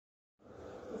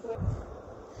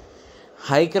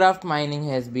Hycroft mining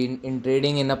has been in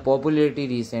trading in a popularity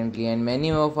recently, and many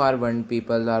of our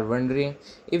people are wondering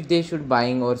if they should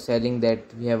buying or selling that.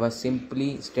 We have a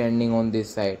simply standing on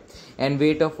this side and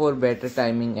wait for better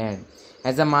timing. And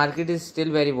as the market is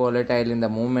still very volatile in the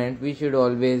moment, we should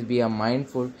always be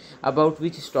mindful about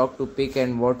which stock to pick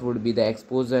and what would be the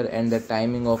exposure and the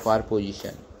timing of our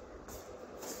position.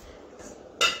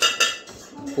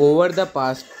 Over the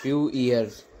past few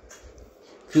days,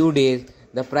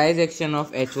 the price action of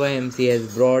HYMC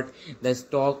has brought the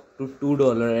stock to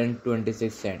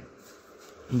 $2.26.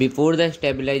 Before the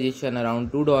stabilization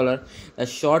around $2, the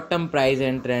short-term price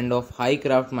and trend of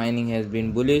Hycroft mining has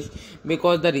been bullish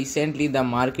because recently the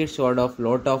market showed a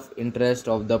lot of interest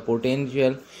of the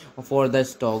potential for the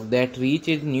stock that reached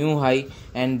its new high,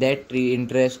 and that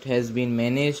interest has been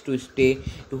managed to stay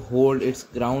to hold its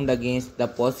ground against the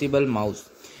possible mouse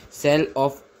sell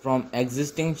off from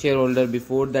existing shareholder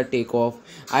before the takeoff.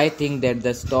 I think that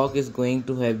the stock is going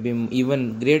to have been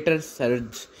even greater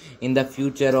surge in the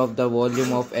future of the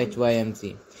volume of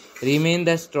HYMC. Remain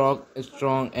the stock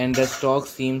strong and the stock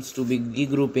seems to be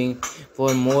regrouping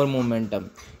for more momentum.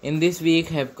 In this week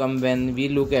have come when we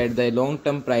look at the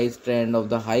long-term price trend of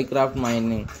the Hycroft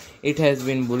mining. It has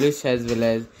been bullish as well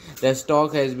as the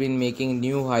stock has been making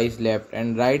new highs left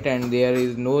and right, and there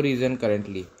is no reason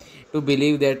currently to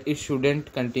believe that it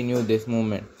shouldn't continue this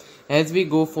movement. As we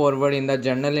go forward in the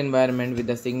general environment with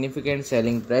the significant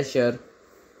selling pressure,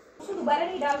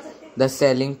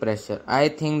 I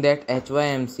think that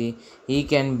HYMC he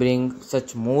can bring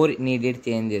such more needed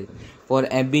changes for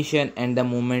ambition and the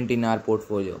movement in our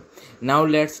portfolio. Now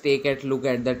let's take a look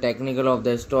at the technical of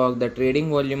the stock. The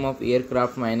trading volume of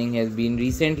aircraft mining has been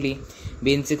recently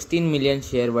been 16 million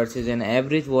share versus an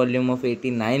average volume of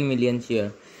 89 million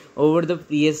share. Over the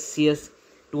previous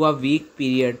to a week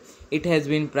period, it has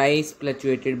been price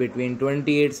fluctuated between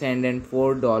 28 cents and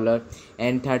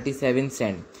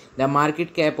 $4.37. The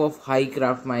market cap of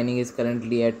Hycroft mining is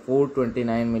currently at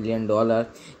 $429 million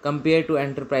compared to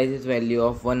enterprise's value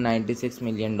of $196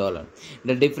 million.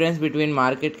 The difference between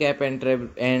market cap and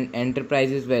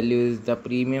enterprise's value is the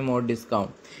premium or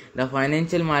discount. The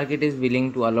financial market is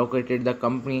willing to allocate the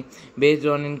company based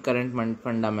on its current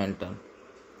fundamental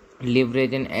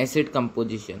leverage and asset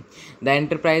composition. The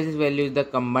enterprise's value is the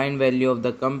combined value of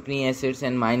the company assets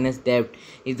and minus debt.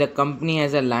 If the company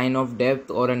has a line of debt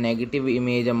or a negative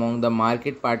image among the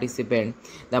market participants,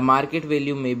 the market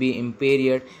value may be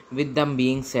impaired. With them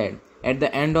being said, at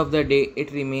the end of the day,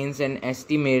 it remains an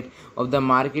estimate of the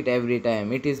market every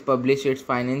time it is published its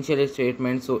financial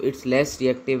statement, so it's less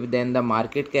reactive than the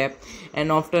market cap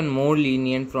and often more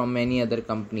lenient from many other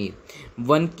companies.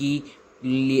 One key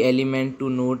element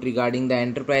to note regarding the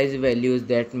enterprise values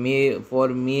that may for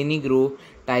many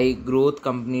growth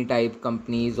company type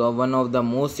companies or one of the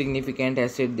most significant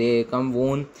asset they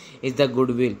own is the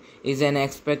goodwill is an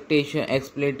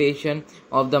exploitation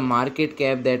of the market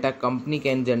cap that a company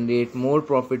can generate more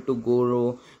profit to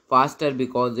grow faster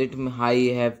because it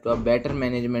have a better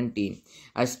management team,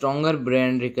 a stronger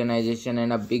brand recognition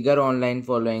and a bigger online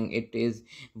following. It is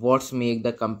what's make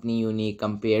the company unique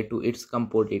compared to its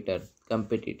competitor.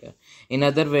 In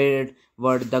other words,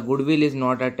 the goodwill is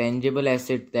not a tangible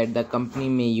asset that the company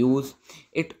may use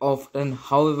it often.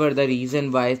 However, the reason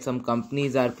why some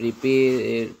companies are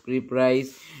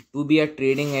priced to be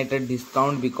trading at a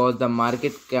discount because the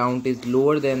market count is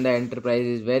lower than the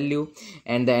enterprise's value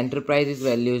and the enterprise's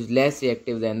value is less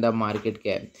reactive than the market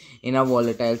cap in a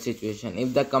volatile situation.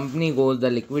 If the company goes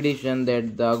the liquidation,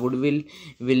 that the goodwill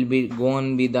will be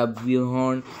gone with the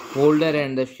bond holder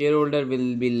and the shareholder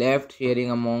will be left sharing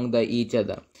among the each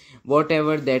other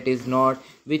whatever that is not,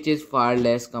 which is far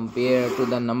less compared to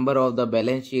the number of the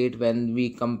balance sheet. When we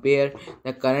compare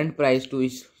the current price to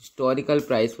its historical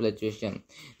price fluctuation,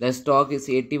 the stock is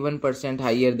 81%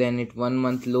 higher than its 1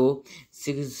 month low,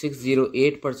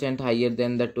 608% higher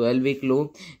than the 12-week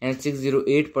low, and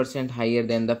 608% higher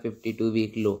than the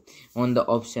 52-week low on the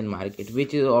option market,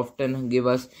 which is often give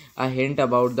us a hint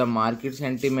about the market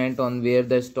sentiment on where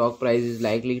the stock price is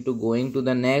likely to going to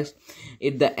the next.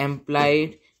 If the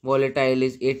implied volatile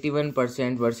is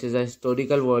 81% versus a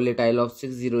historical volatile of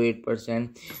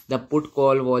 608%. The put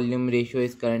call volume ratio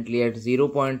is currently at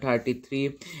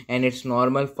 0.33 and it's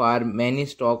normal for many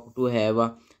stock to have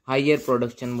a higher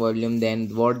production volume than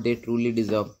what they truly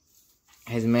deserve,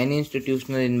 as many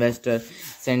institutional investors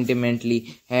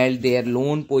sentimentally held their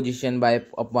loan position by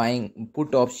buying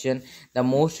put option. The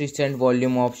most recent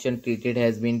volume option treated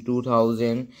has been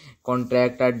 2000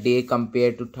 contract a day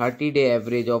compared to 30-day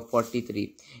average of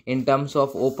 43. In terms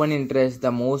of open interest,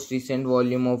 the most recent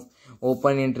volume of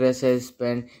open interest has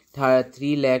spent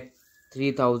 3 lakh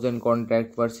 3,000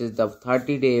 contract versus the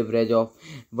 30-day average of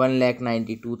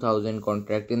 1,92,000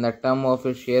 contract. In the term of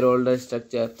its shareholder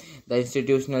structure, the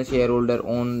institutional shareholder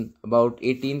own about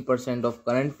 18% of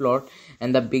current float,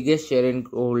 and the biggest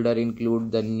shareholder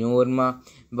include the Norma,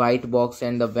 White Box,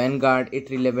 and the Vanguard. It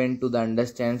relevant to the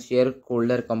understand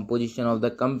shareholder composition of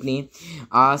the company.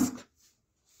 Ask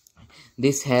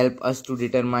this help us to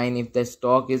determine if the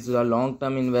stock is a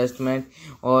long-term investment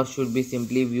or should be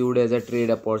simply viewed as a trade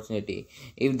opportunity.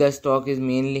 If the stock is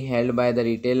mainly held by the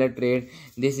retailer trade,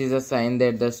 this is a sign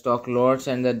that the stock lots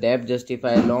and the debt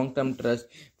justify long-term trust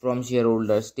from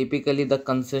shareholders. Typically, the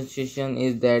consensus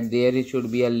is that there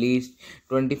should be at least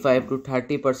 25 to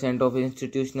 30% of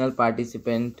institutional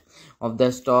participant of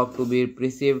the stock to be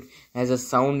perceived as a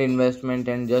sound investment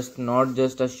and not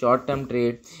just a short-term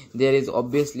trade. There is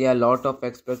obviously a lot of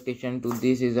expectation to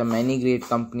this is a many great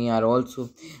company are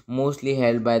also mostly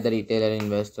held by the retailer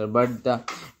investor, but the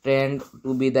trend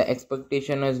to be the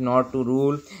expectation is not to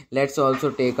rule. Let's also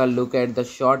take a look at the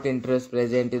short interest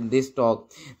present in this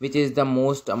stock, which is the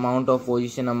most amount of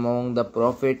position among the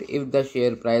profit. If the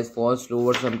share price falls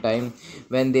lower sometime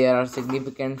when there are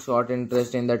significant short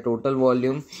interest in the total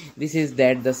volume, this is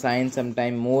that the sign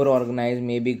sometime more organized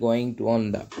may be going to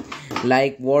on the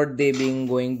like what they been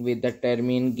going with the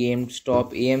termin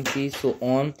GameStop, AMC, so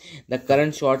on. The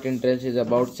current short interest is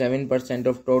about 7%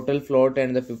 of total float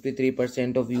and the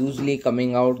 53% of usually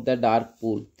coming out the dark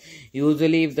pool.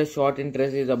 Usually if the short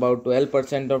interest is about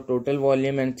 12% of total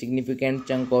volume and significant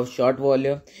chunk of short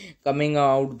volume coming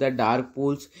out the dark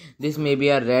pools, this may be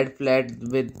a red flag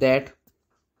with that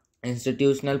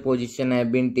institutional position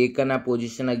have been taken a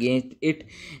position against it,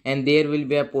 and there will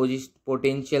be a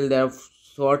potential that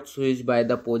short switch by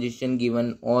the position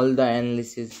given all the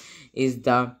analysis is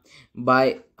the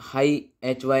by high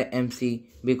HYMC,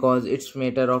 because it's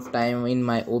matter of time in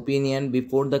my opinion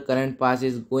before the current pass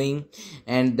is going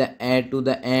and the add to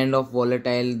the end of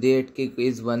volatile that kick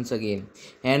is once again,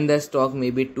 and the stock may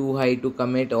be too high to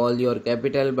commit all your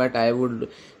capital, but I would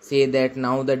say that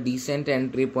now the decent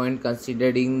entry point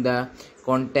considering the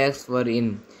context we're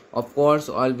in. Of course,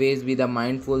 always be the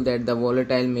mindful that the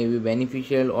volatile may be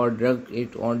beneficial or drag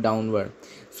it on downward.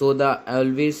 So the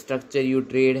always structure you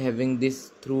trade having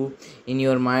this through in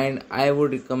your mind. I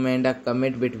would recommend a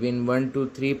commit between 1 to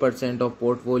 3% of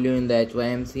portfolio in the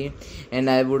HYMC, and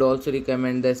I would also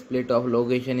recommend the split of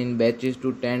location in batches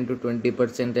to 10 to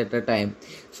 20% at a time,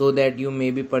 so that you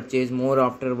may be purchase more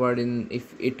afterward in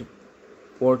if it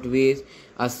portways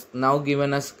us. Now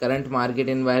given us current market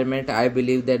environment, I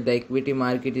believe that the equity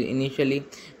market is initially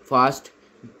fast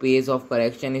pace of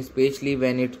correction, especially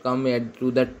when it comes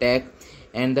to the tech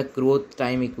and the growth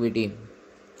time equity.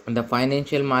 The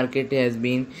financial market has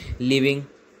been living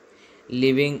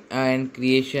and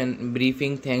creation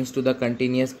briefing thanks to the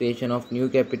continuous creation of new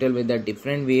capital with the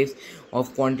different waves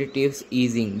of quantitative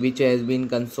easing, which has been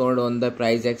consoled on the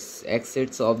price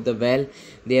exits of the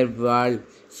their world.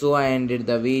 So I ended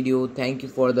the video. Thank you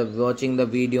for the watching the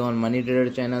video on Money Trader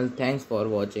channel. Thanks for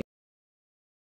watching.